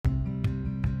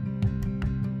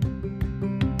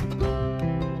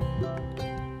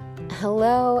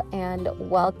Hello and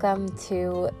welcome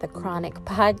to the Chronic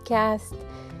Podcast.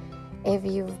 If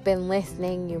you've been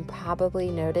listening, you probably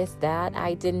noticed that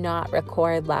I did not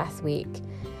record last week.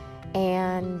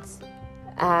 And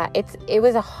it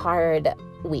was a hard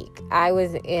week. I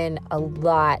was in a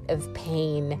lot of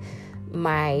pain.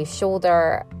 My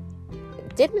shoulder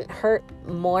didn't hurt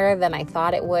more than I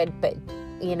thought it would, but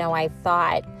I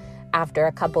thought after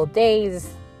a couple days,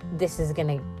 this is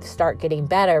going to start getting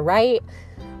better, right?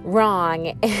 Wrong.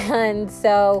 And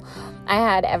so I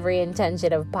had every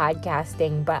intention of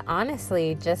podcasting, but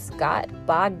honestly just got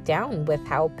bogged down with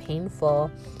how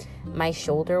painful my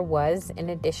shoulder was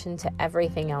in addition to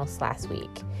everything else last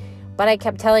week. But I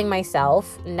kept telling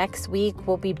myself, next week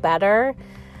will be better.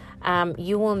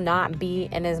 You will not be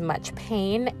in as much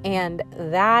pain, and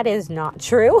that is not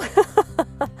true.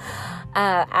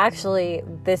 Actually,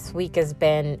 this week has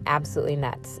been absolutely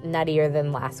nuts, nuttier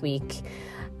than last week.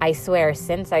 I swear,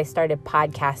 since I started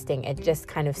podcasting, it just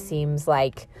kind of seems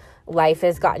like life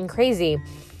has gotten crazy.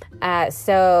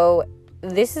 So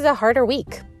this is a harder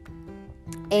week.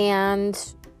 And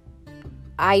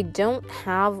I don't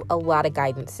have a lot of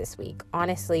guidance this week.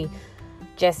 Honestly,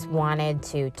 just wanted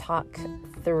to talk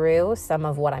through some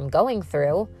of what I'm going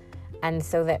through. And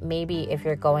so that maybe if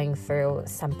you're going through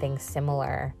something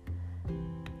similar,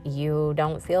 you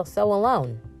don't feel so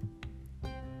alone.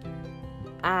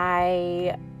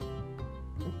 I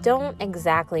don't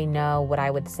exactly know what I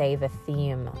would say the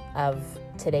theme of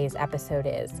today's episode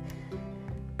is,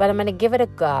 but I'm going to give it a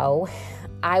go.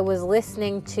 I was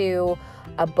listening to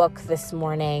a book this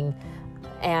morning,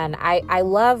 and I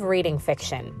love reading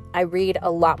fiction. I read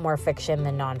a lot more fiction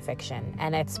than nonfiction,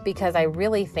 and it's because I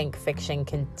really think fiction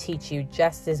can teach you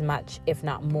just as much, if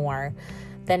not more,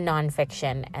 than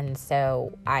nonfiction, and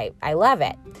so I love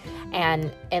it.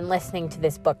 And in listening to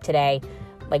this book today,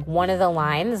 like one of the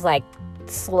lines,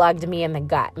 slugged me in the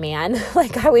gut, man.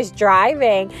 I was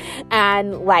driving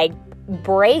and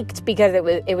braked because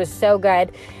it was so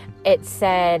good. It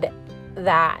said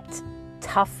that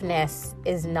toughness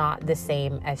is not the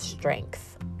same as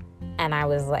strength. And I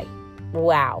was like,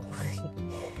 wow.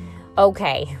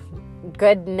 Okay,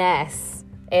 goodness.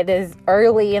 It is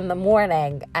early in the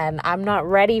morning and I'm not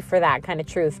ready for that kind of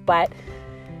truth, but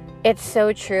it's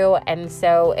so true. And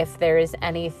so if there is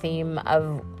any theme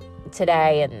of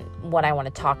today and what I want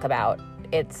to talk about,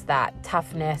 it's that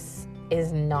toughness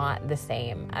is not the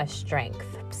same as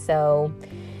strength. So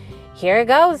here it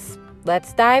goes.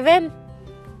 Let's dive in.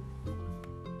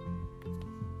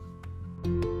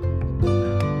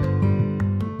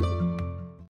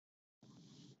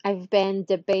 I've been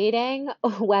debating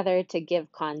whether to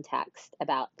give context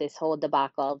about this whole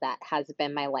debacle that has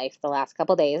been my life the last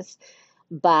couple days,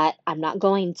 but I'm not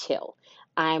going to.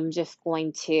 I'm just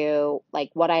going to,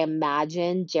 what I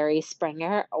imagine Jerry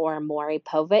Springer or Maury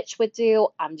Povich would do,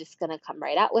 I'm just going to come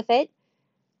right out with it.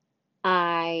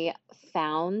 I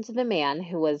found the man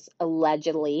who was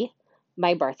allegedly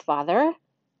my birth father,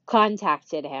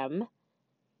 contacted him.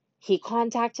 He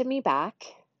contacted me back,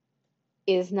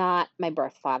 is not my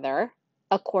birth father.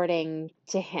 According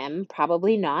to him,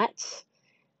 probably not.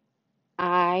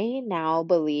 I now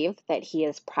believe that he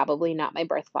is probably not my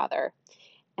birth father.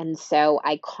 And so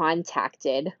I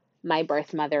contacted my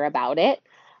birth mother about it,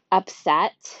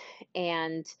 upset,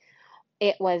 and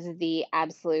it was the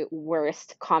absolute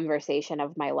worst conversation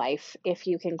of my life, if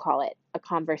you can call it a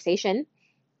conversation.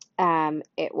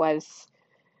 It was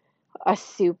a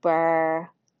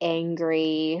super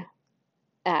angry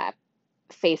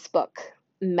Facebook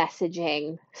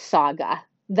messaging saga.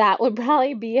 That would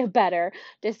probably be a better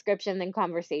description than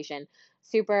conversation.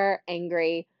 Super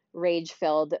angry,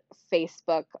 rage-filled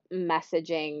Facebook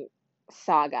messaging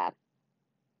saga.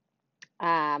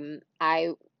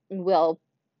 I will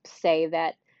say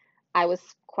that I was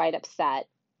quite upset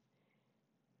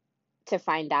to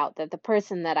find out that the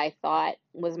person that I thought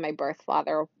was my birth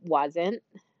father wasn't.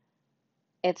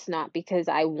 It's not because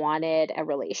I wanted a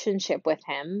relationship with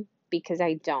him, because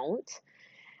I don't.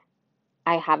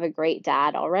 I have a great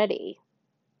dad already,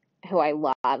 who I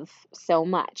love so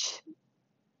much.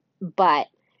 But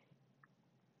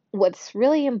what's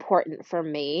really important for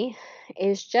me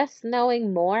is just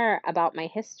knowing more about my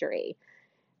history.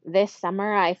 This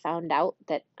summer, I found out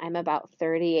that I'm about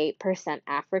 38%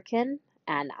 African,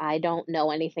 and I don't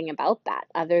know anything about that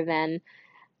other than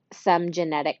some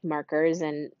genetic markers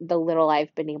and the little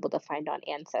I've been able to find on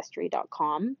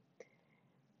Ancestry.com.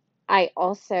 I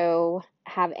also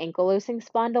have ankylosing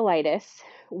spondylitis,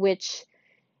 which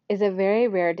is a very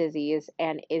rare disease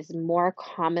and is more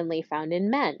commonly found in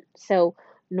men. So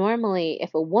normally,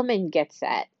 if a woman gets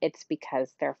it, it's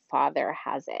because their father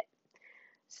has it.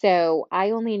 So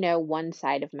I only know one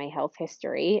side of my health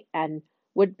history and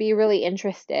would be really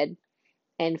interested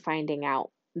in finding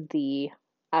out the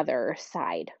other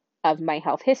side of my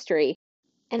health history.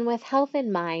 And with health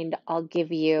in mind, I'll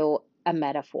give you a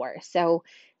metaphor. So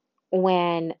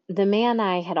when the man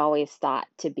I had always thought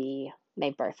to be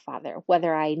my birth father,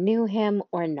 whether I knew him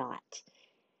or not,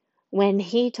 when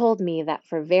he told me that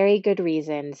for very good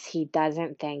reasons he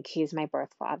doesn't think he's my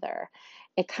birth father,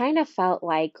 it kind of felt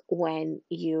like when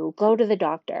you go to the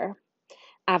doctor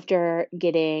after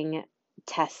getting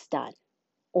tests done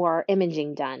or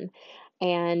imaging done,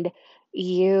 and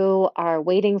you are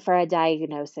waiting for a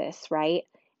diagnosis, right?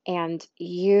 And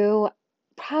you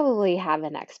probably have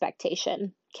an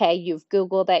expectation. Okay, you've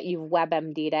Googled it, you've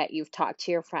WebMD'd it, you've talked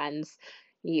to your friends,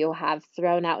 you have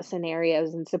thrown out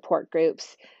scenarios and support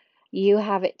groups, you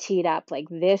have it teed up like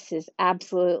this is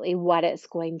absolutely what it's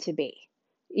going to be.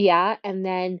 Yeah, and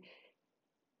then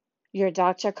your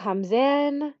doctor comes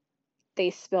in, they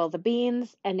spill the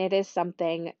beans, and it is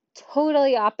something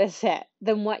totally opposite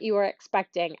than what you were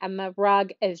expecting, and the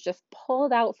rug is just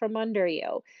pulled out from under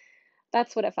you.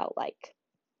 That's what it felt like,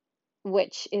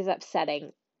 which is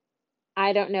upsetting.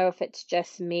 I don't know if it's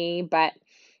just me, but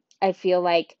I feel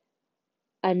like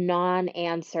a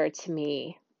non-answer to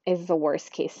me is the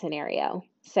worst case scenario.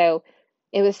 So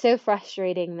it was so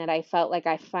frustrating that I felt like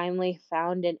I finally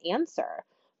found an answer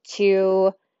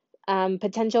to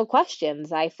potential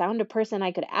questions. I found a person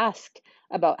I could ask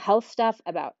about health stuff,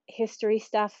 about history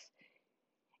stuff,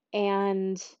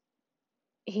 and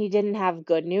he didn't have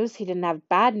good news. He didn't have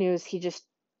bad news. He just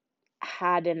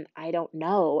had an I don't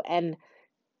know. And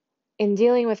in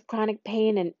dealing with chronic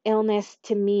pain and illness,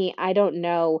 to me, I don't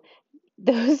know.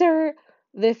 Those are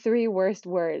the three worst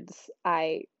words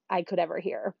I could ever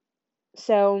hear.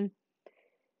 So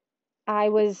I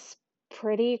was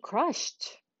pretty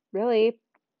crushed, really,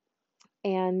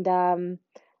 and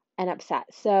upset.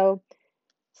 So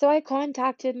I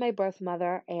contacted my birth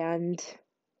mother and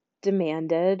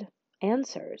demanded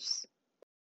answers.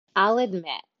 I'll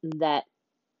admit that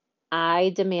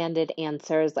I demanded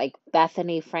answers like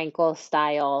Bethany Frankel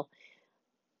style.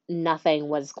 Nothing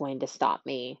was going to stop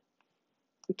me.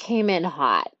 Came in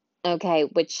hot, okay,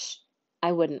 which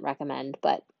I wouldn't recommend,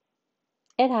 but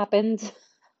it happened.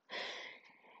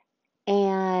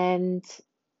 And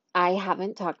I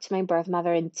haven't talked to my birth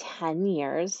mother in 10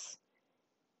 years,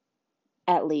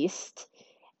 at least.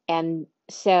 And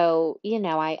so,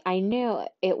 I knew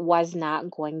it was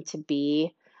not going to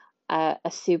be a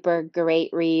super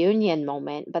great reunion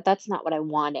moment, but that's not what I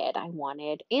wanted. I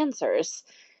wanted answers.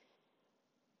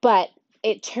 But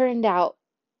it turned out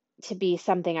to be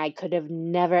something I could have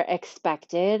never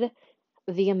expected.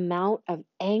 The amount of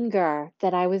anger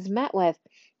that I was met with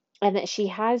and that she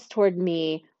has toward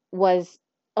me was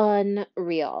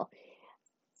unreal.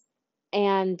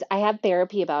 And I had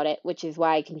therapy about it, which is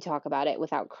why I can talk about it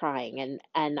without crying.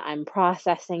 And I'm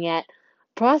processing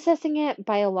it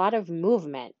by a lot of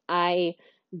movement. I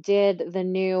did the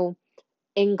new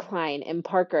incline in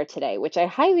Parker today, which I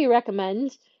highly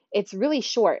recommend. It's really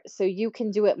short, so you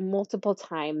can do it multiple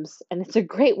times, and it's a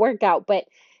great workout. But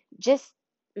just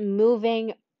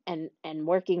moving and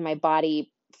working my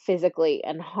body physically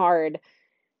and hard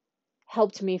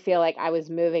helped me feel like I was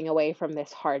moving away from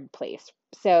this hard place.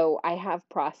 So I have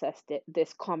processed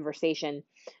this conversation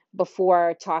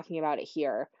before talking about it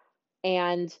here.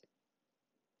 And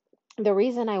the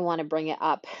reason I want to bring it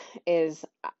up is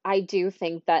I do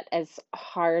think that as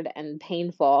hard and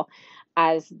painful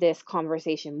as this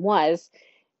conversation was,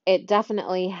 it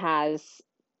definitely has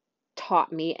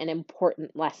taught me an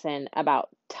important lesson about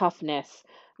toughness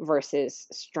versus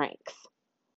strength.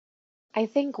 I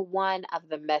think one of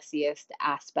the messiest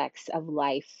aspects of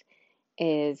life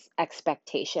is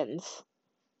expectations.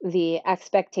 The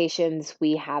expectations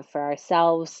we have for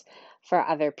ourselves, for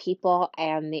other people,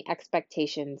 and the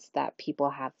expectations that people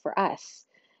have for us.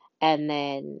 And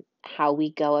then how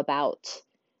we go about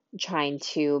trying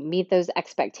to meet those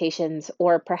expectations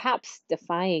or perhaps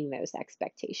defying those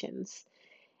expectations.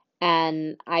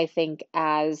 And I think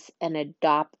as an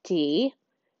adoptee,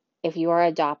 if you are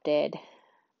adopted,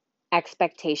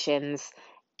 expectations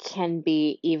can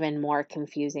be even more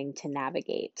confusing to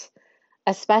navigate,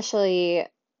 especially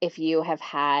if you have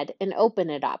had an open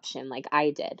adoption like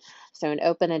I did. So, an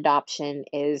open adoption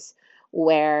is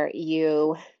where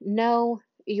you know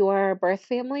your birth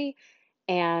family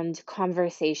and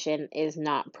conversation is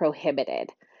not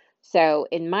prohibited. So,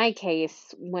 in my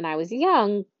case, when I was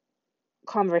young,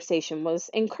 conversation was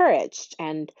encouraged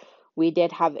and we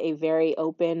did have a very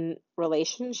open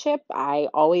relationship. I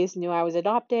always knew I was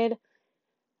adopted.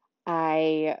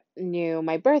 I knew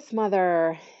my birth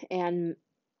mother, and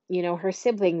her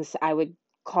siblings, I would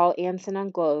call aunts and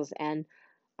uncles, and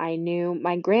I knew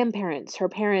my grandparents, her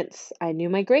parents, I knew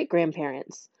my great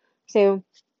grandparents. So,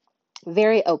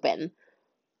 very open.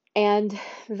 And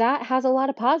that has a lot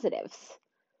of positives.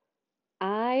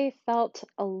 I felt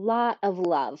a lot of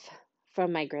love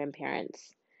from my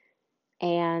grandparents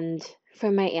and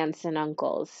from my aunts and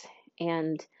uncles.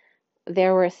 And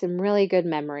there were some really good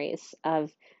memories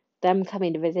of them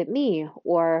coming to visit me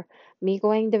or me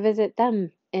going to visit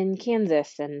them in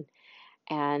Kansas,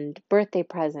 and birthday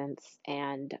presents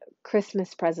and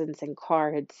Christmas presents and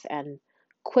cards and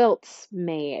quilts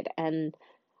made, and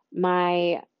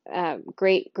my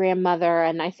great grandmother,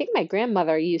 and I think my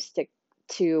grandmother used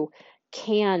to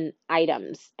can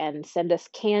items and send us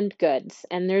canned goods.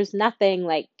 And there's nothing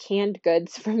like canned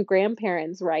goods from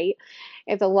grandparents, right?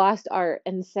 It's a lost art.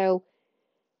 And so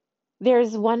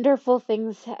there's wonderful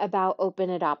things about open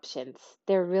adoptions.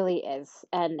 There really is.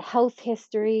 And health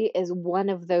history is one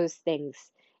of those things.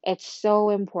 It's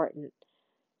so important.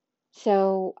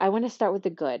 So I want to start with the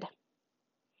good,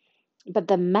 but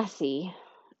the messy,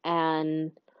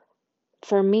 and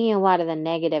for me, a lot of the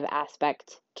negative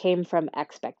aspect came from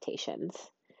expectations.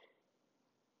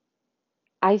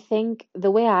 I think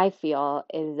the way I feel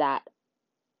is that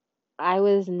I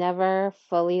was never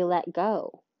fully let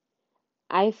go.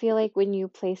 I feel like when you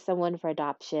place someone for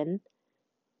adoption,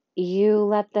 you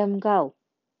let them go.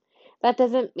 That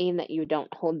doesn't mean that you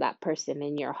don't hold that person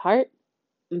in your heart,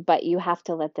 but you have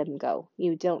to let them go.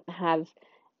 You don't have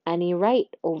any right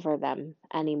over them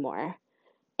anymore.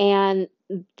 And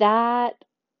that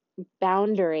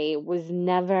boundary was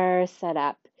never set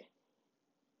up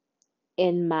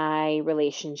in my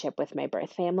relationship with my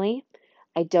birth family.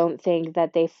 I don't think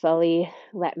that they fully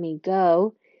let me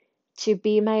go to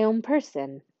be my own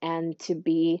person and to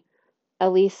be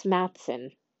Elise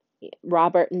Matson,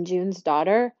 Robert and June's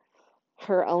daughter,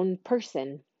 her own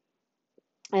person.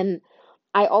 And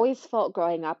I always felt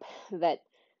growing up that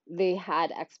they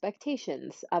had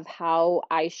expectations of how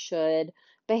I should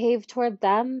behave toward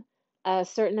them, a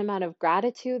certain amount of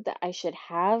gratitude that I should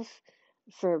have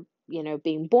for,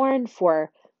 being born,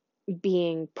 for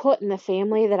being put in the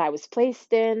family that I was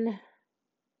placed in.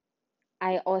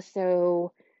 I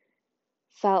also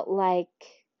felt like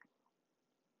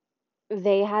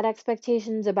they had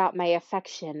expectations about my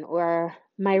affection or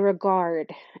my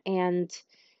regard. And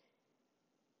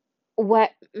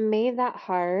what made that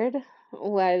hard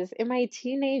was in my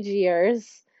teenage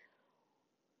years,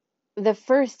 the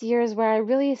first years where I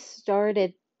really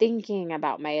started thinking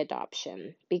about my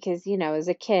adoption. Because, as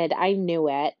a kid, I knew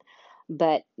it,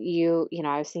 but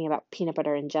I was thinking about peanut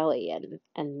butter and jelly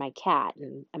and my cat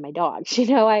and my dogs,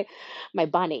 my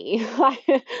bunny.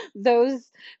 Those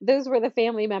those were the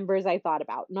family members I thought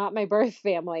about, not my birth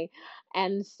family.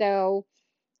 And so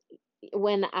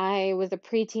when I was a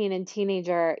preteen and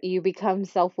teenager, you become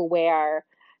self-aware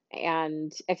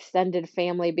and extended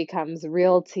family becomes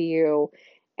real to you,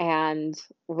 and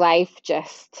life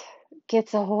just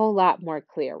gets a whole lot more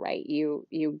clear, right? You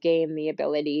gain the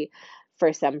ability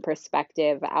for some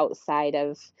perspective outside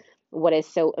of what is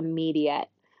so immediate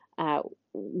uh,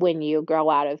 when you grow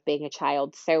out of being a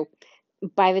child. So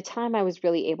by the time I was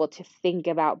really able to think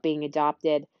about being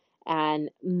adopted and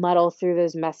muddle through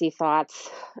those messy thoughts,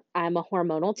 I'm a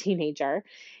hormonal teenager.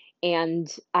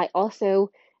 And I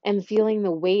also am feeling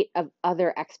the weight of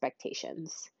other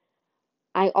expectations.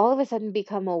 I all of a sudden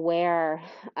become aware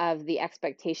of the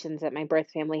expectations that my birth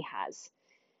family has.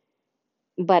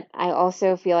 But I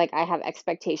also feel like I have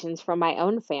expectations from my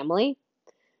own family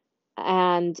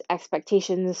and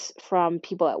expectations from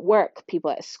people at work,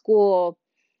 people at school.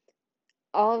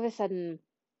 All of a sudden,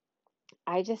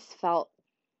 I just felt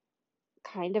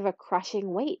kind of a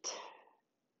crushing weight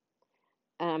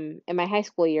in my high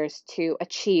school years to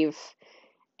achieve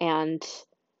and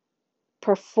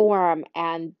perform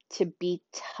and to be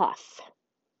tough.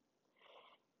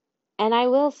 And I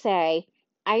will say,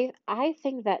 I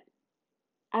think that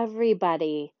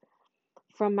everybody,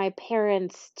 from my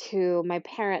parents to my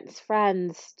parents'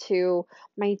 friends to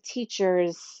my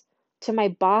teachers to my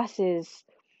bosses,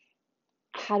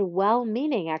 had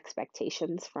well-meaning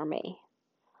expectations for me.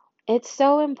 It's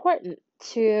so important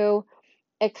to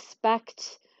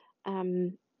expect,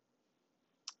 um,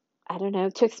 I don't know,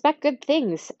 to expect good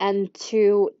things and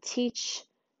to teach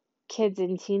kids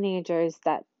and teenagers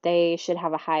that they should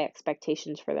have a high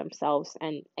expectations for themselves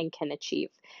and can achieve.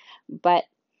 But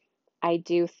I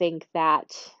do think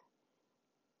that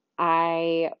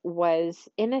I was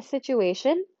in a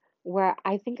situation where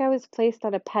I think I was placed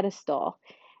on a pedestal,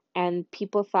 and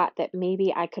people thought that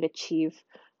maybe I could achieve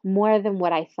more than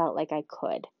what I felt like I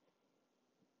could.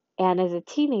 And as a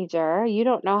teenager, you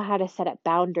don't know how to set up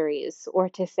boundaries or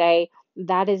to say,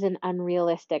 that is an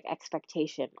unrealistic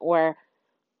expectation, or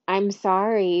I'm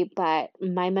sorry, but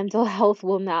my mental health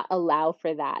will not allow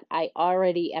for that. I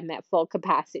already am at full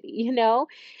capacity,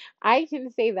 I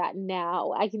can say that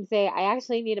now. I can say I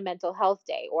actually need a mental health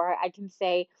day, or I can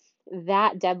say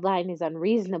that deadline is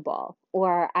unreasonable,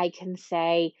 or I can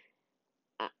say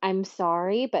I'm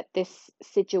sorry, but this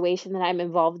situation that I'm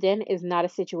involved in is not a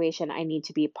situation I need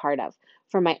to be part of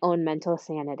for my own mental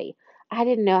sanity. I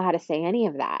didn't know how to say any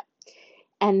of that.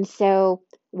 And so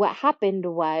what happened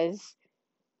was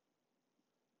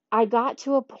I got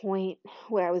to a point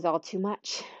where it was all too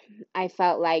much. I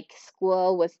felt like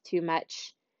school was too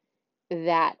much,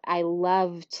 that I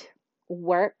loved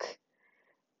work,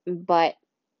 but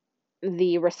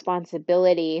the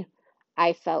responsibility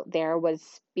I felt there was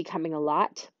becoming a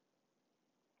lot.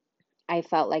 I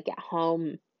felt like at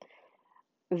home,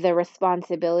 the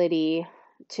responsibility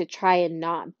to try and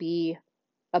not be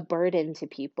a burden to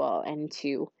people and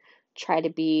to try to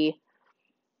be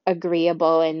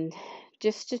agreeable and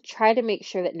just to try to make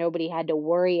sure that nobody had to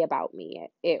worry about me.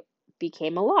 It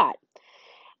became a lot.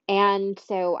 And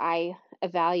so I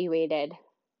evaluated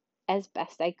as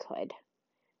best I could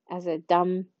as a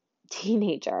dumb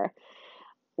teenager,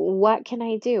 what can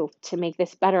I do to make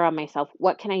this better on myself?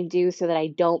 What can I do so that I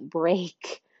don't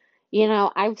break?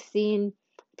 I've seen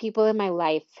people in my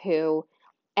life who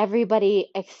everybody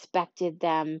expected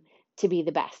them to be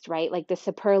the best, right? Like the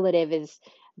superlative is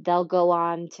they'll go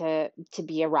on to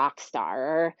be a rock star,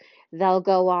 or they'll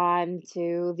go on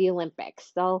to the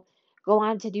Olympics. They'll go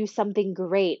on to do something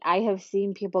great. I have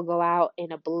seen people go out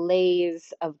in a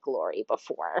blaze of glory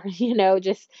before,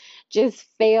 just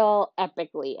fail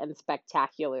epically and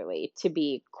spectacularly, to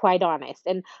be quite honest.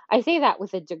 And I say that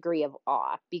with a degree of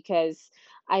awe because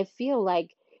I feel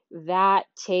like that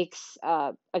takes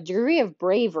a degree of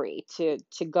bravery to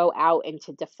go out and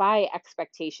to defy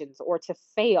expectations or to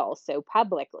fail so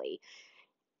publicly.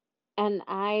 And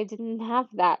I didn't have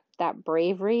that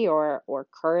bravery or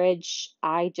courage.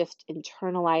 I just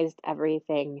internalized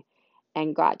everything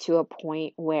and got to a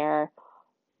point where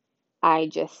I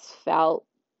just felt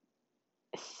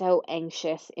so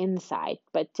anxious inside,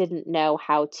 but didn't know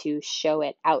how to show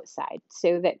it outside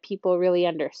so that people really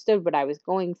understood what I was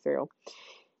going through.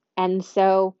 And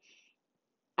so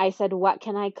I said, what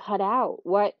can I cut out?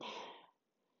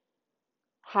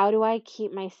 How do I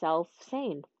keep myself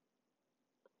sane?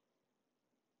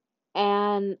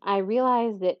 And I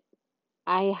realized that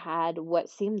I had what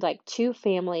seemed like two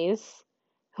families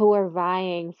who were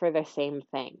vying for the same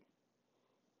thing.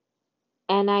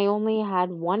 And I only had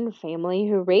one family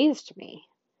who raised me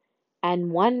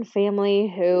and one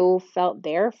family who felt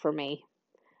there for me.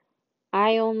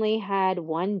 I only had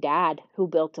one dad who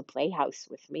built a playhouse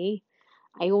with me.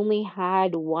 I only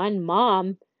had one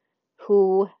mom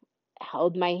who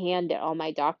held my hand at all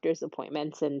my doctor's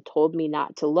appointments and told me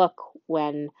not to look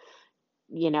when,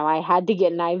 I had to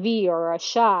get an IV or a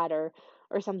shot or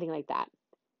something like that.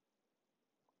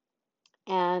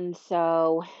 And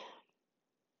so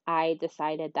I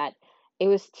decided that it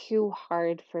was too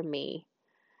hard for me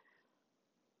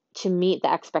to meet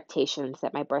the expectations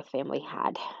that my birth family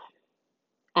had.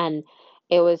 And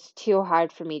it was too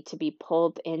hard for me to be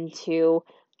pulled into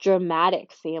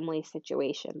dramatic family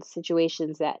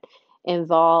situations that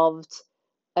involved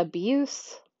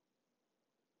abuse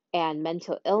and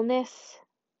mental illness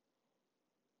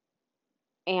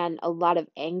and a lot of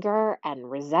anger and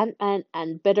resentment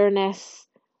and bitterness.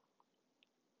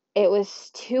 It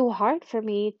was too hard for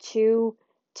me to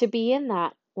be in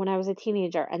that when I was a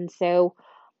teenager. And so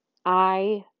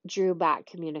I drew back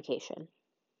communication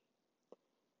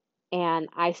and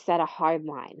I set a hard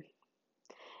line.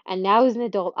 And now, as an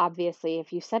adult, obviously,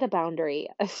 if you set a boundary,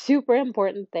 a super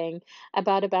important thing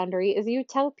about a boundary is you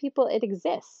tell people it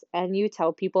exists and you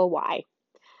tell people why.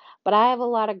 But I have a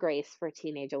lot of grace for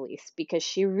teenage Elise because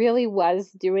she really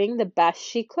was doing the best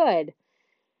she could.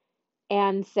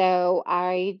 And so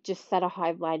I just set a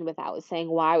hard line without saying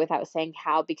why, without saying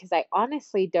how, because I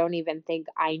honestly don't even think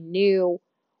I knew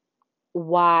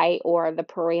why or the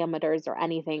parameters or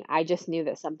anything. I just knew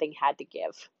that something had to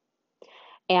give.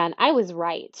 And I was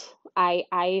right.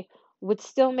 I would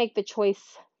still make the choice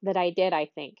that I did, I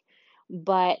think,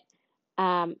 but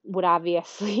would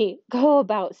obviously go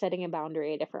about setting a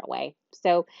boundary a different way.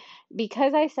 So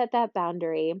because I set that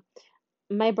boundary,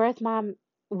 my birth mom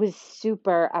was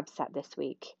super upset this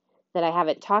week that I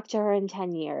haven't talked to her in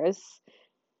 10 years.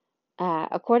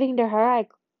 According to her,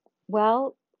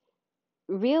 well,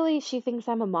 really, she thinks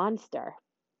I'm a monster,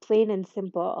 plain and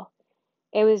simple.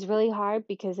 It was really hard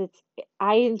because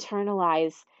I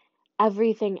internalize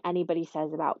everything anybody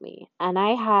says about me. And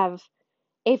I have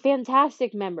a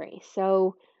fantastic memory.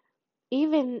 So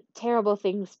even terrible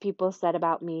things people said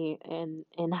about me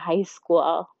in high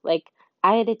school, like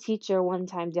I had a teacher one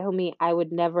time tell me I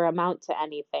would never amount to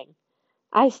anything.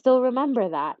 I still remember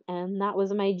that, and that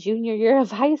was my junior year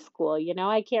of high school.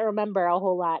 I can't remember a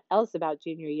whole lot else about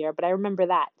junior year, but I remember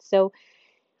that. So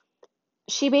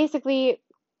she basically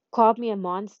called me a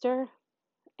monster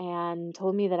and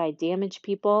told me that I damage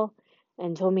people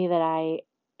and told me that I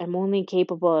am only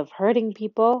capable of hurting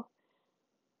people.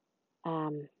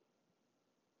 Um,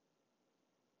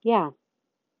 yeah,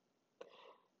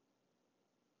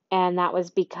 and that was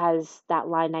because that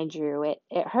line I drew,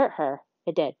 it hurt her.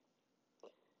 It did.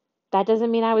 That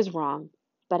doesn't mean I was wrong,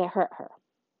 but it hurt her.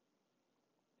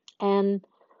 And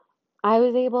I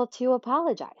was able to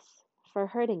apologize for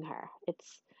hurting her.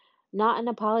 It's not an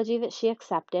apology that she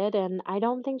accepted, and I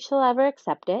don't think she'll ever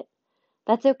accept it.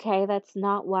 That's okay. That's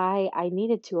not why I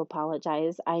needed to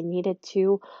apologize. I needed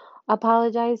to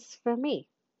apologize for me.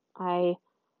 I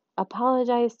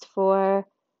apologized for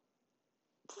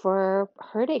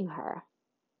hurting her.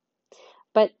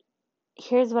 But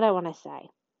here's what I want to say.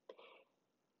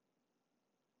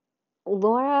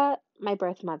 Laura, my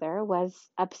birth mother, was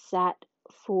upset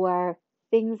for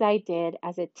things I did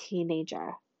as a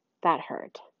teenager that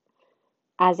hurt.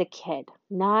 As a kid,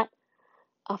 not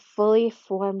a fully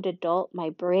formed adult.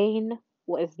 My brain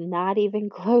was not even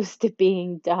close to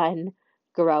being done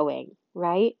growing,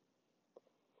 right?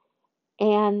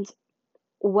 And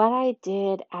what I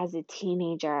did as a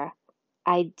teenager,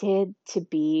 I did to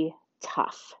be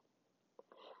tough.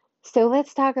 So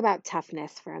let's talk about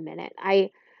toughness for a minute.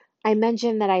 I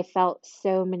mentioned that I felt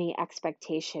so many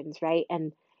expectations, right?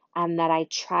 And that I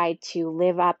tried to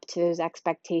live up to those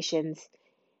expectations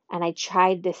and I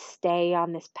tried to stay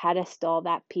on this pedestal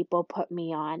that people put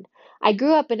me on. I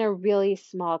grew up in a really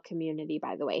small community,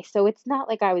 by the way, so it's not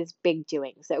like I was big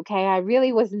doings, okay? I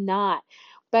really was not.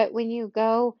 But when you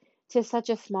go to such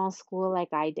a small school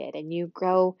like I did, and you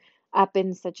grow up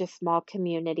in such a small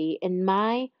community, in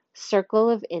my circle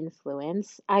of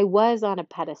influence, I was on a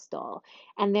pedestal,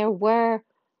 and there were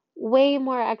way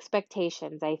more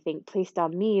expectations, I think, placed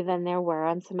on me than there were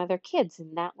on some other kids,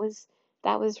 and that was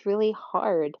really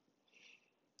hard.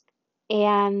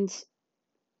 And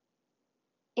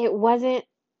it wasn't,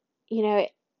 you know,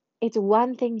 it's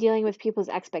one thing dealing with people's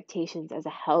expectations as a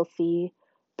healthy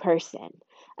person,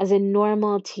 as a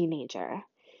normal teenager.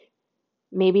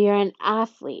 Maybe you're an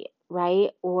athlete,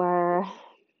 right? Or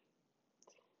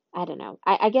I don't know.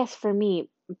 I guess for me,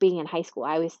 being in high school,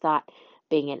 I always thought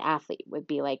being an athlete would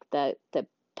be like the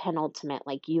penultimate,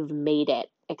 like you've made it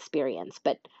experience.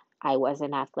 But I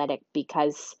wasn't athletic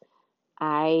because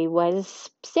I was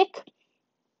sick.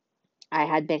 I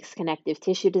had mixed connective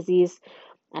tissue disease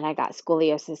and I got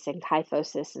scoliosis and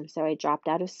kyphosis, and so I dropped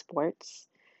out of sports.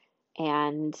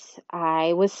 And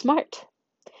I was smart.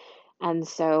 And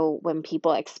so when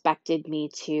people expected me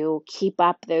to keep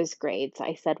up those grades,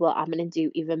 I said, well, I'm going to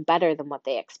do even better than what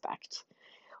they expect.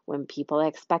 When people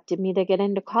expected me to get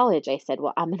into college, I said,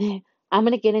 well, I'm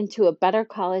going to get into a better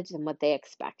college than what they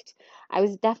expect. I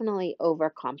was definitely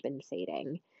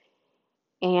overcompensating.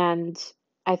 And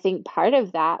I think part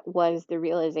of that was the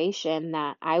realization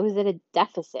that I was at a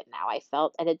deficit now. I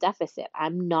felt at a deficit.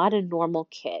 I'm not a normal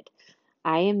kid.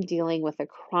 I am dealing with a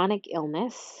chronic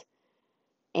illness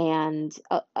and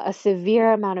a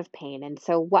severe amount of pain. And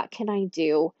so, what can I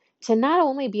do to not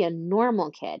only be a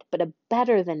normal kid, but a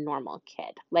better than normal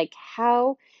kid? Like,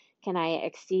 how can I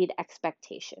exceed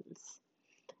expectations?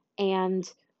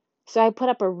 And so I put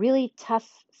up a really tough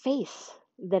face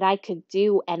that I could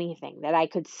do anything, that I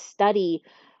could study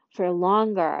for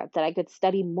longer, that I could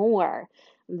study more,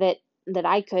 that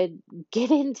I could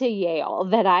get into Yale,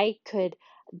 that I could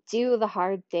do the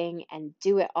hard thing and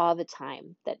do it all the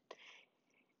time, that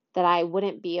I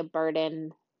wouldn't be a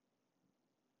burden.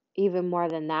 Even more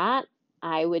than that,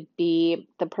 I would be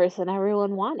the person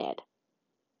everyone wanted.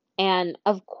 And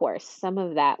of course, some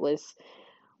of that was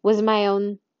my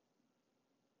own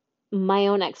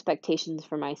expectations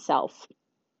for myself.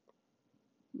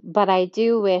 But I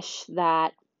do wish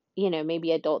that,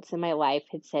 maybe adults in my life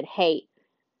had said, hey,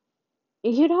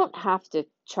 you don't have to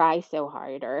try so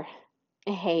hard, or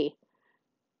hey,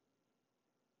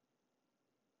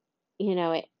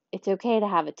 it's okay to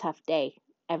have a tough day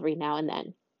every now and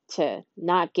then, to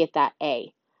not get that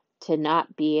A, to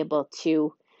not be able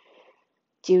to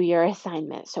do your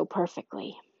assignment so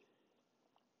perfectly.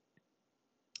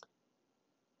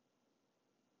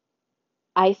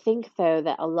 I think, though,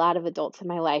 that a lot of adults in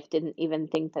my life didn't even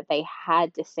think that they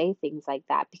had to say things like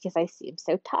that because I seem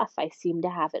so tough. I seem to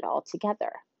have it all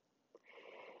together.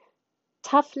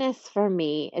 Toughness for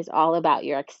me is all about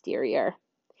your exterior.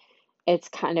 It's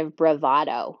kind of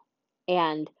bravado,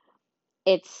 and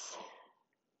it's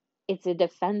it's a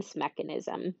defense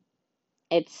mechanism.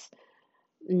 It's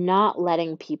not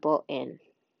letting people in.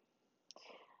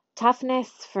 Toughness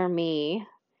for me,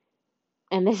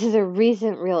 and this is a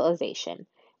recent realization,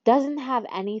 doesn't have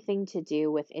anything to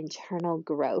do with internal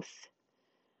growth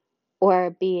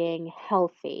or being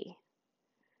healthy.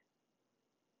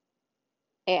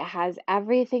 It has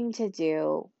everything to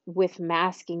do with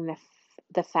masking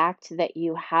the fact that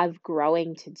you have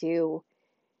growing to do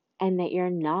and that you're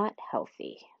not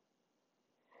healthy.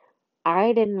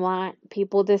 I didn't want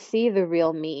people to see the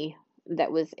real me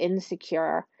that was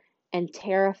insecure and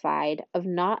terrified of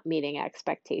not meeting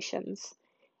expectations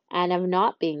and of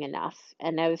not being enough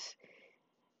and of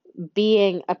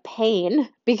being a pain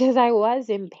because I was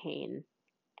in pain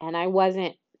and I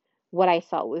wasn't what I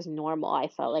felt was normal. I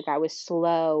felt like I was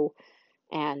slow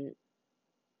and,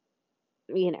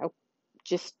 you know,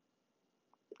 just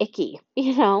icky,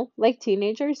 like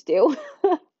teenagers do.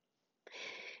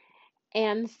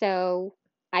 And so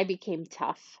I became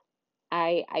tough.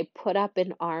 I put up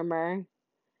an armor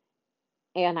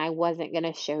and I wasn't going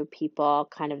to show people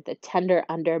kind of the tender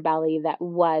underbelly that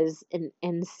was an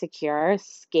insecure,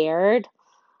 scared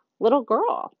little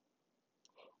girl.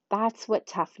 That's what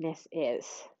toughness is.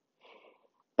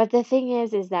 But the thing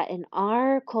is that in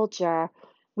our culture,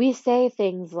 we say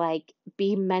things like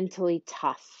be mentally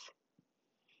tough,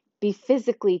 be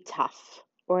physically tough,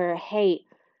 or hey,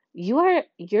 you're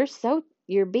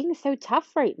being so tough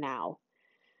right now.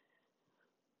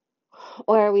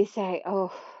 Or we say,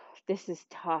 oh, this is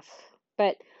tough.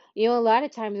 But a lot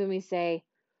of times when we say,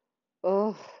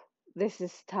 oh, this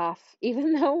is tough,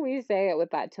 even though we say it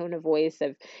with that tone of voice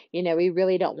of, we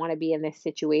really don't want to be in this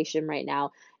situation right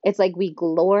now, it's like we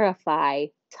glorify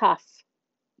tough.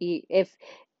 If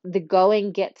the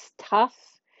going gets tough,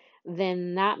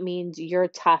 then that means you're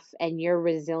tough and you're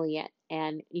resilient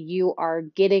and you are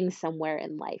getting somewhere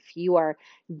in life. You are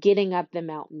getting up the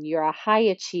mountain. You're a high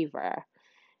achiever.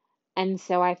 And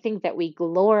so I think that we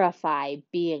glorify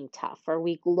being tough, or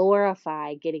we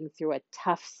glorify getting through a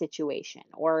tough situation,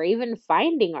 or even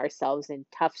finding ourselves in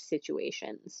tough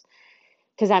situations,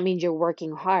 because that means you're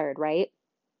working hard, right?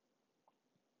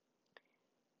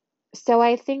 So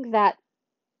I think that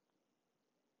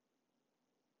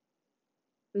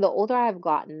the older I've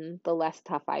gotten, the less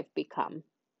tough I've become.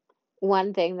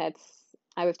 One thing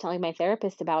I was telling my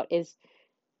therapist about is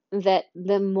that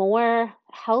the more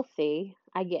healthy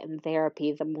I get in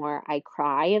therapy, the more I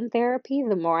cry in therapy,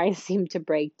 the more I seem to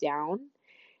break down.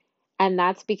 And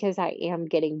that's because I am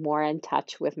getting more in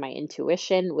touch with my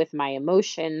intuition, with my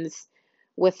emotions,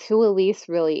 with who Elise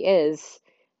really is,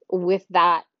 with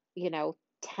that,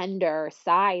 tender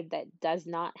side that does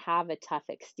not have a tough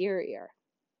exterior.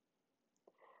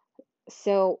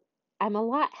 So I'm a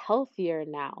lot healthier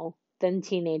now than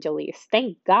teenage Elise.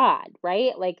 Thank God,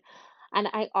 right? And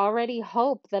I already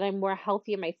hope that I'm more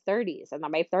healthy in my 30s and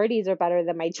that my 30s are better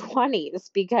than my 20s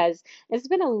because it's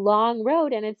been a long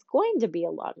road and it's going to be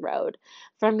a long road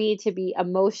for me to be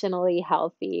emotionally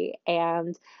healthy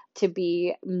and to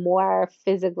be more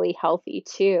physically healthy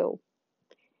too.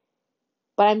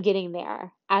 But I'm getting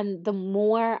there. And the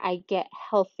more I get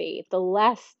healthy, the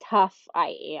less tough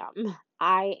I am.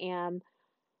 I am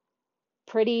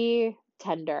pretty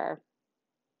tender.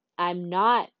 I'm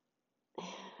not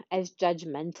as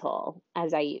judgmental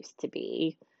as I used to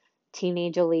be.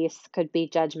 Teenage Elise could be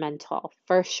judgmental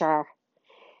for sure.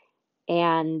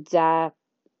 And I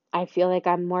feel like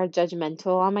I'm more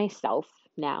judgmental on myself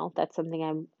now. That's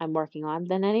something I'm working on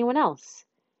than anyone else.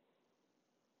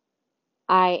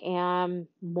 I am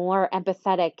more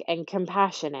empathetic and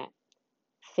compassionate.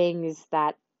 Things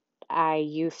that I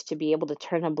used to be able to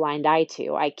turn a blind eye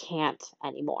to, I can't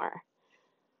anymore.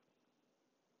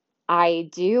 I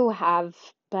do have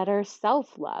better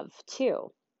self-love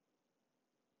too.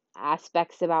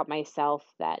 Aspects about myself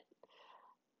that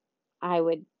I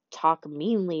would talk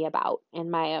meanly about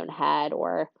in my own head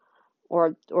or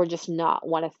just not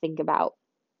want to think about.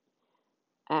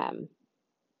 Um,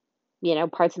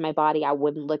 parts of my body I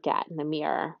wouldn't look at in the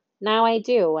mirror. Now I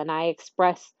do, and I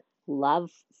express love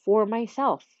for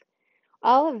myself.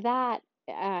 All of that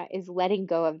is letting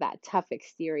go of that tough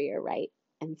exterior, right?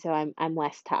 And so I'm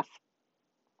less tough.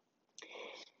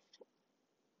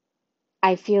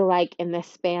 I feel like in the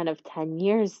span of 10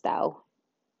 years, though,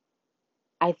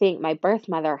 I think my birth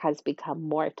mother has become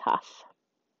more tough.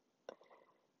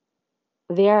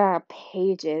 There are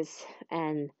pages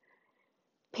and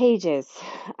pages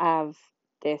of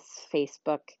this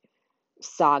Facebook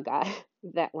saga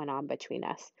that went on between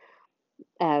us.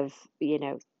 of,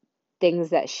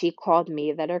 things that she called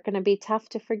me that are going to be tough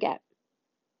to forget,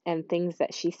 and things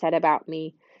that she said about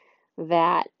me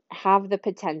that have the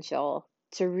potential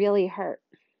to really hurt.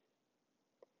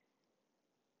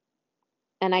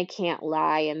 And I can't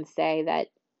lie and say that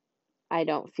I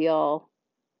don't feel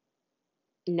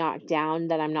knocked down,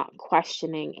 that I'm not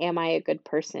questioning, am I a good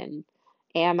person?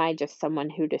 Am I just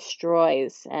someone who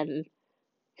destroys and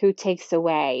who takes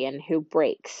away and who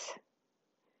breaks?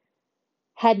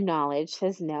 Head knowledge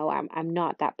says no, I'm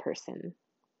not that person.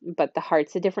 But the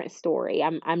heart's a different story.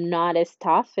 I'm not as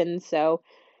tough, and so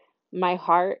my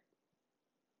heart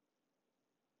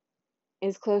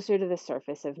is closer to the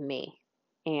surface of me.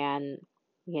 And,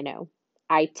 you know,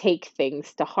 I take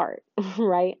things to heart,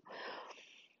 right?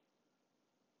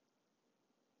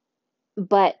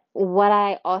 But what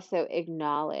I also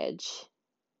acknowledge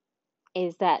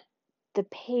is that the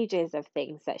pages of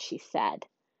things that she said,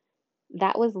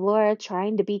 that was Laura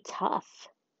trying to be tough.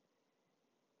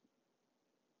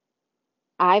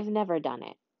 I've never done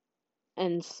it.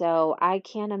 And so I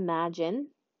can't imagine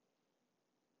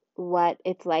what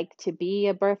it's like to be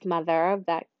a birth mother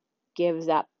that gives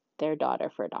up their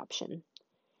daughter for adoption.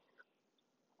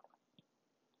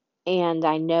 And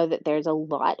I know that there's a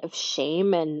lot of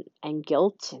shame and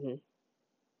guilt and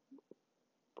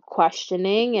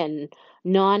questioning and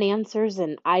non-answers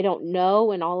and I don't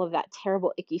know and all of that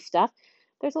terrible, icky stuff.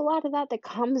 There's a lot of that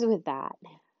comes with that.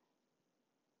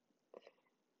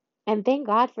 And thank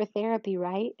God for therapy,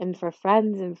 right? And for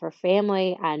friends and for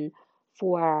family and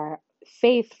for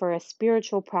faith, for a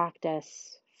spiritual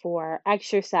practice, for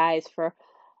exercise, for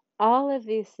all of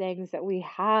these things that we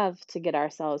have to get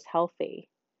ourselves healthy.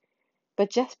 But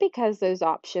just because those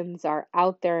options are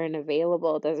out there and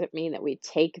available doesn't mean that we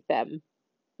take them.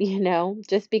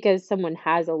 Just because someone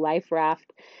has a life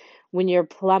raft when you're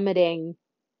plummeting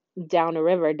down a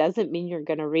river doesn't mean you're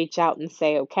going to reach out and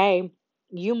say, okay,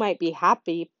 you might be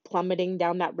happy plummeting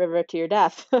down that river to your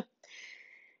death.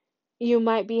 You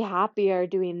might be happier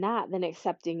doing that than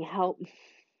accepting help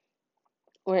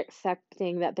or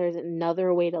accepting that there's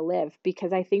another way to live.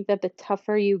 Because I think that the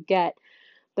tougher you get,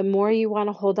 the more you want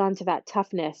to hold on to that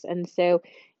toughness. And so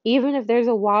even if there's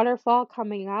a waterfall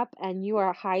coming up and you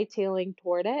are hightailing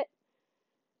toward it,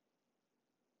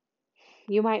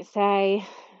 you might say,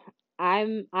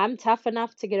 I'm tough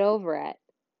enough to get over it.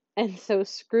 And so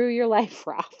screw your life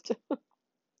raft.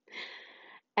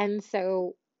 And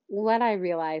so what I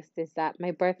realized is that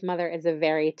my birth mother is a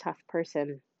very tough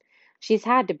person. She's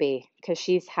had to be because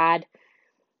she's had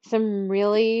some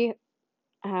really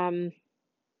um,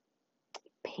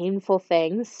 painful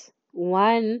things.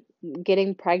 One,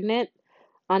 getting pregnant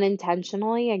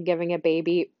unintentionally and giving a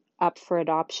baby up for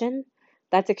adoption.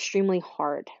 That's extremely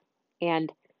hard.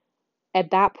 And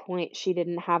at that point, she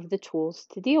didn't have the tools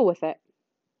to deal with it.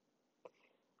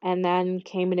 And then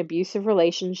came an abusive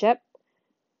relationship.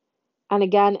 And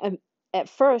again, at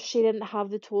first, she didn't have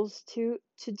the tools to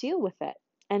deal with it.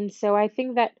 And so I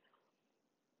think that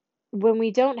when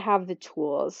we don't have the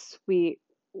tools, we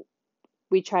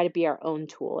try to be our own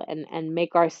tool and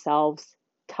make ourselves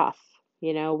tough.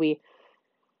 We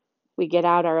get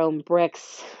out our own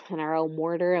bricks and our own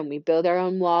mortar and we build our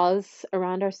own walls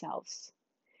around ourselves.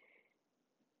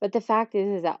 But the fact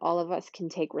is that all of us can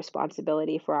take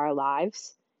responsibility for our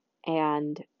lives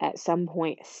and at some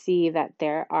point see that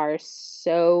there are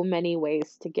so many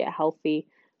ways to get healthy,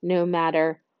 no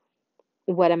matter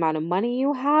what amount of money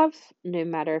you have, no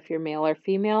matter if you're male or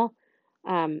female.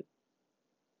 Um,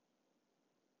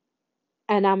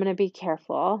 and I'm going to be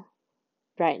careful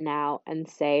right now and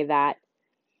say that,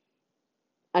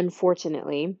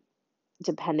 unfortunately,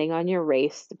 depending on your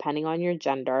race, depending on your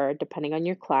gender, depending on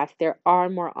your class, there are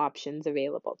more options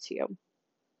available to you.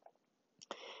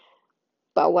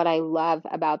 But what I love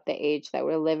about the age that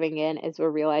we're living in is we're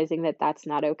realizing that that's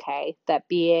not okay, that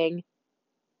being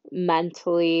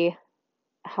mentally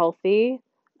healthy,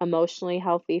 emotionally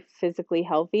healthy, physically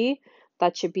healthy,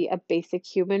 that should be a basic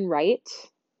human right.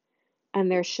 And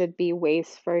there should be ways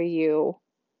for you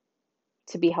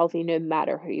to be healthy no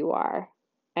matter who you are.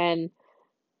 And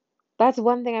that's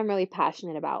one thing I'm really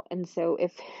passionate about. And so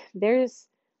if there's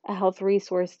a health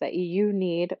resource that you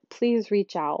need, please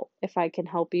reach out if I can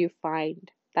help you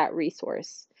find that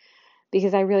resource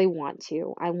because I really want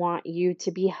to. I want you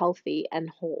to be healthy and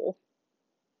whole.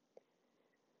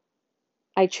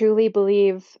 I truly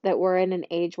believe that we're in an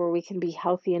age where we can be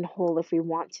healthy and whole if we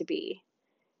want to be.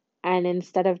 And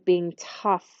instead of being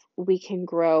tough, we can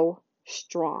grow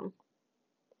strong.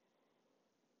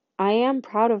 I am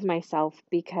proud of myself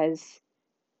because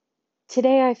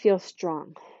today I feel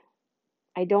strong.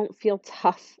 I don't feel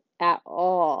tough at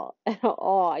all, at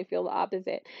all. all. I feel the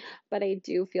opposite, but I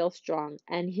do feel strong.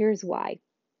 And here's why.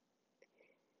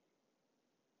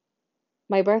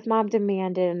 My birth mom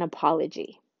demanded an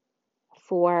apology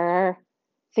for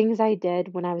things I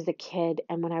did when I was a kid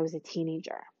and when I was a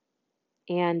teenager.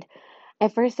 And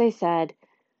at first I said,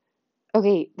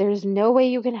 okay, there's no way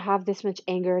you can have this much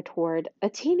anger toward a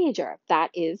teenager.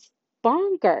 That is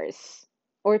bonkers.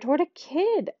 Or toward a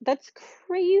kid. That's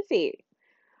crazy.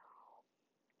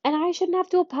 And I shouldn't have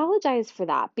to apologize for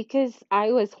that because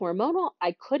I was hormonal.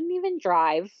 I couldn't even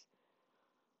drive.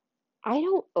 I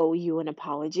don't owe you an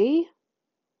apology.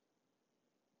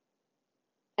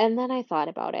 And then I thought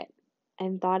about it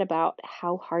and thought about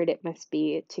how hard it must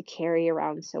be to carry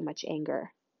around so much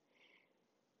anger.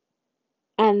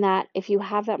 And that if you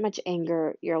have that much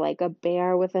anger, you're like a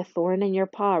bear with a thorn in your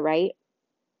paw, right?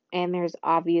 And there's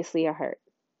obviously a hurt.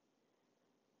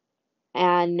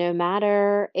 And no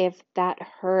matter if that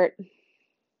hurt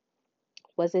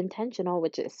was intentional,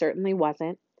 which it certainly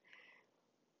wasn't,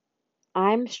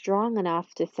 I'm strong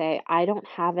enough to say I don't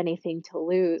have anything to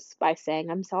lose by saying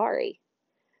I'm sorry.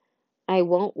 I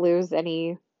won't lose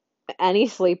any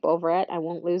sleep over it. I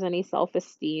won't lose any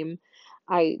self-esteem.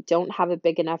 I don't have a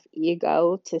big enough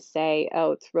ego to say,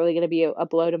 oh, it's really going to be a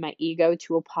blow to my ego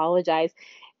to apologize.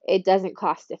 It doesn't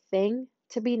cost a thing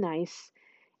to be nice,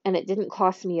 and it didn't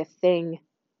cost me a thing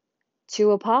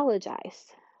to apologize.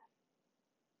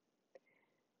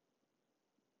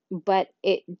 But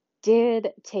it did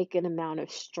take an amount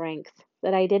of strength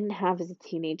that I didn't have as a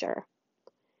teenager.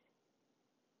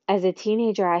 As a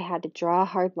teenager, I had to draw a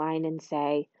hard line and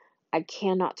say, I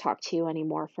cannot talk to you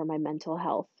anymore for my mental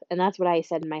health. And that's what I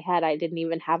said in my head. I didn't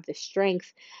even have the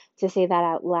strength to say that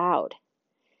out loud.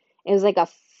 It was like a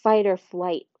fight or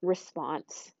flight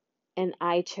response. And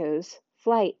I chose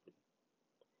flight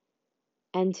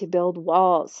and to build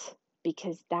walls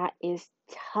because that is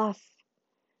tough.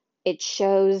 It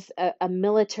shows a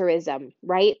militarism,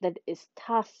 right? That is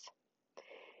tough.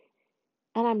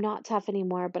 And I'm not tough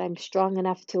anymore, but I'm strong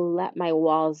enough to let my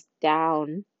walls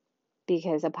down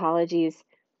because apologies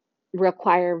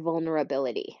require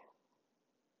vulnerability.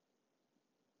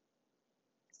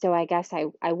 So I guess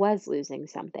I was losing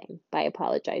something by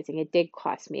apologizing. It did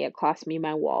cost me. It cost me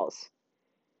my walls.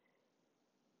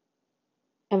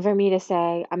 And for me to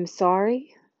say, I'm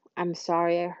sorry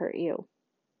I hurt you.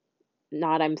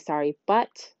 Not I'm sorry, but,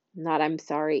 not I'm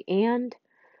sorry, and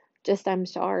just I'm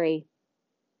sorry.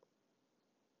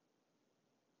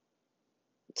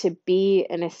 To be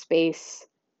in a space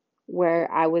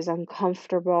where I was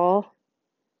uncomfortable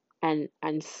and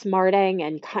smarting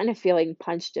and kind of feeling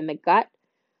punched in the gut,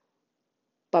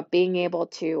 but being able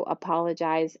to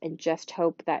apologize and just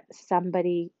hope that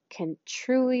somebody can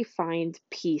truly find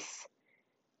peace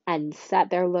and set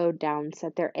their load down,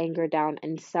 set their anger down,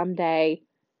 and someday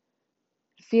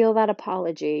feel that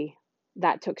apology,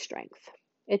 that took strength.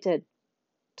 It did.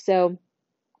 So,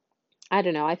 I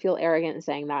don't know, I feel arrogant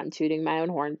saying that and tooting my own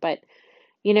horn, but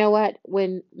you know what?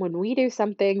 When we do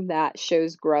something that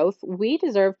shows growth, we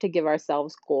deserve to give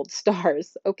ourselves gold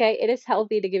stars, okay? It is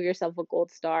healthy to give yourself a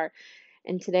gold star.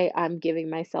 And today I'm giving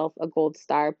myself a gold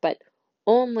star, but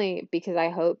only because I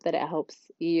hope that it helps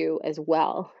you as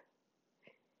well.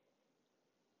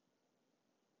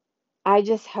 I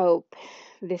just hope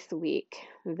this week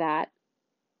that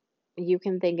you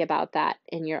can think about that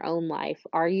in your own life.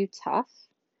 Are you tough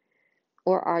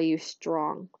or are you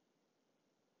strong?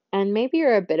 And maybe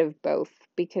you're a bit of both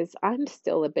because I'm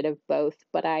still a bit of both,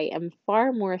 but I am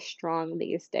far more strong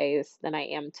these days than I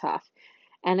am tough.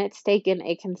 And it's taken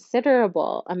a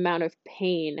considerable amount of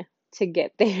pain to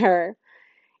get there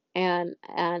and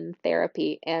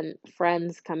therapy and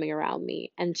friends coming around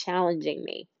me and challenging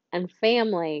me and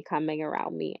family coming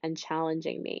around me and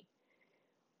challenging me.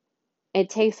 It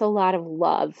takes a lot of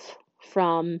love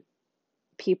from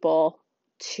people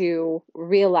to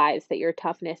realize that your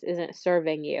toughness isn't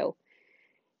serving you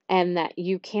and that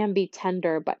you can be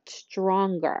tender but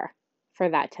stronger for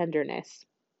that tenderness.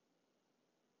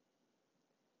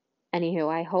 Anywho,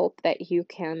 I hope that you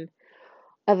can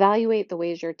evaluate the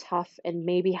ways you're tough and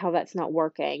maybe how that's not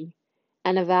working,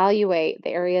 and evaluate the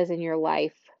areas in your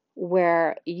life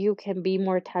where you can be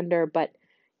more tender, but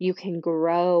you can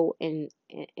grow in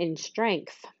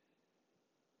strength.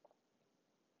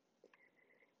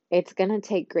 It's going to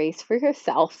take grace for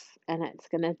yourself and it's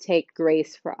going to take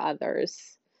grace for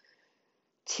others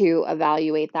to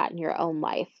evaluate that in your own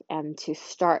life and to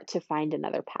start to find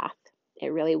another path. It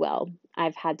really will.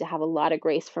 I've had to have a lot of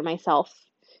grace for myself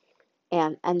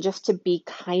and just to be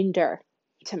kinder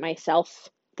to myself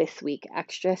this week.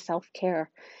 Extra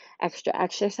self-care, extra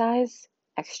exercise,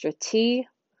 extra tea.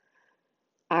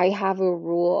 I have a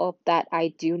rule that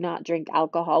I do not drink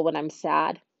alcohol when I'm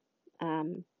sad,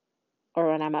 um, or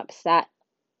when I'm upset.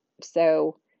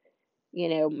 So,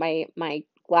 my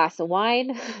glass of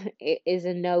wine is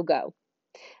a no-go.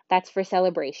 That's for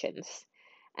celebrations.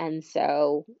 And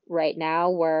so right now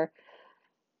we're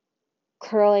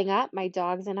curling up, my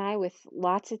dogs and I, with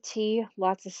lots of tea,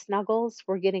 lots of snuggles.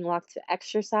 We're getting lots of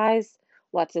exercise,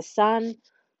 lots of sun,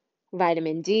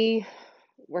 vitamin D.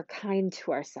 We're kind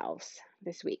to ourselves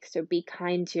this week. So be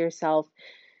kind to yourself.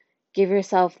 Give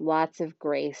yourself lots of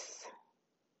grace.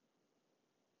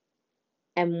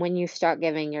 And when you start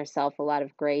giving yourself a lot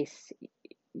of grace,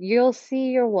 you'll see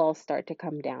your walls start to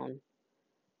come down.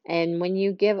 And when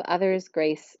you give others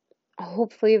grace,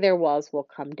 hopefully their walls will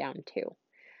come down too.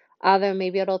 Although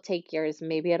maybe it'll take years,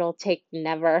 maybe it'll take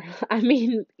never. I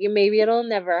mean, maybe it'll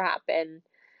never happen.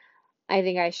 I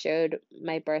think I showed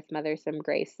my birth mother some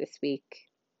grace this week,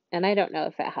 and I don't know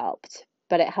if it helped,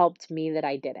 but it helped me that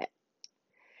I did it.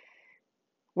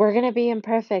 We're going to be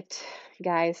imperfect,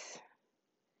 guys.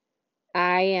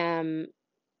 I am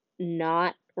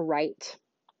not right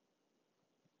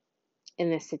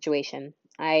in this situation.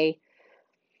 I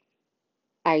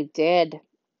did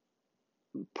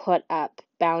put up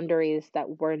boundaries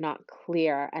that were not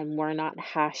clear and were not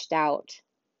hashed out.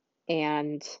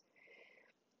 And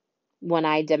when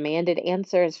I demanded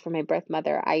answers from my birth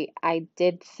mother, I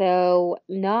did so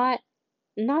not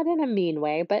in a mean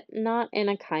way, but not in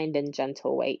a kind and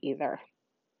gentle way either.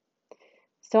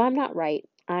 So I'm not right.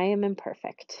 I am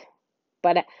imperfect.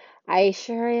 But I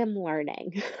sure am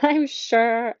learning. I'm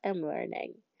sure am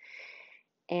learning.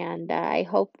 And I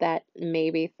hope that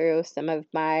maybe through some of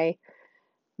my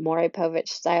Maury Povich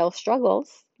style struggles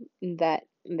that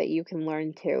you can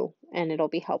learn too, and it'll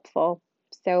be helpful.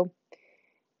 So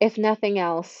if nothing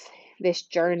else, this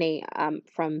journey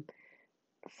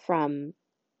from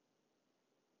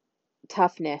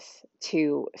toughness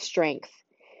to strength,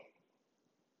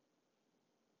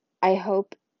 I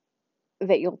hope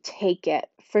that you'll take it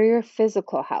for your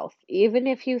physical health. Even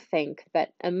if you think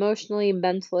that emotionally,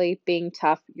 mentally being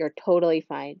tough, you're totally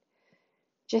fine.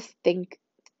 Just think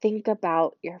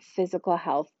about your physical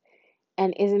health,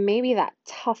 and is maybe that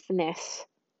toughness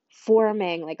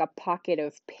forming like a pocket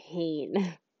of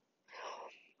pain?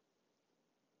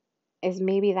 Is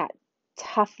maybe that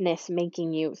toughness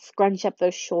making you scrunch up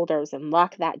those shoulders and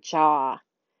lock that jaw,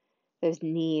 those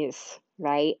knees,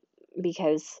 right?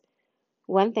 Because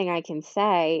one thing I can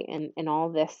say in all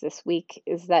this week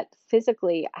is that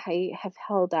physically I have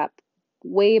held up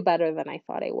way better than I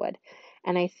thought I would.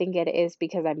 And I think it is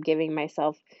because I'm giving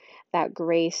myself that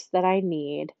grace that I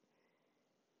need,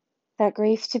 that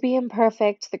grace to be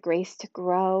imperfect, the grace to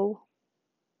grow.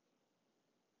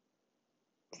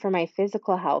 For my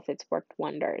physical health, it's worked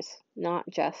wonders, not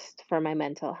just for my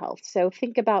mental health. So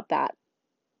think about that.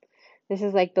 This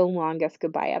is like the longest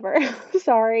goodbye ever.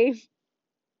 Sorry.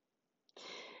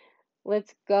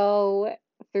 Let's go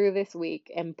through this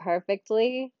week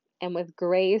imperfectly and with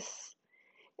grace.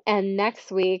 And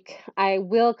next week, I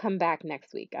will come back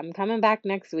next week. I'm coming back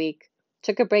next week.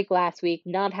 Took a break last week,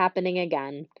 not happening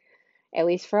again, at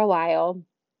least for a while.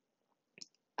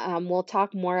 We'll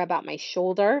talk more about my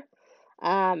shoulder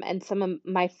and some of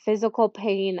my physical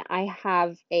pain. I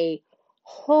have a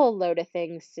whole load of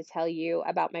things to tell you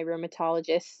about my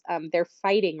rheumatologists. They're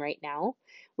fighting right now,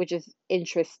 which is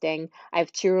interesting. I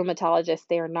have two rheumatologists.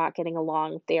 They are not getting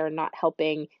along. They are not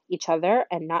helping each other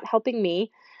and not helping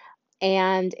me.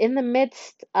 And in the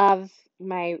midst of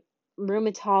my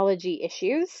rheumatology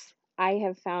issues, I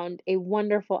have found a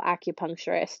wonderful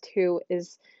acupuncturist who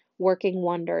is working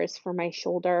wonders for my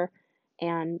shoulder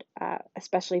and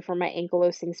especially for my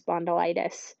ankylosing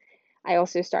spondylitis. I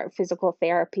also start physical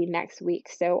therapy next week.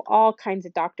 So, all kinds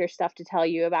of doctor stuff to tell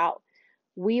you about.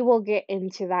 We will get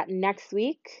into that next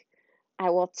week. I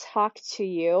will talk to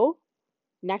you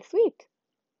next week.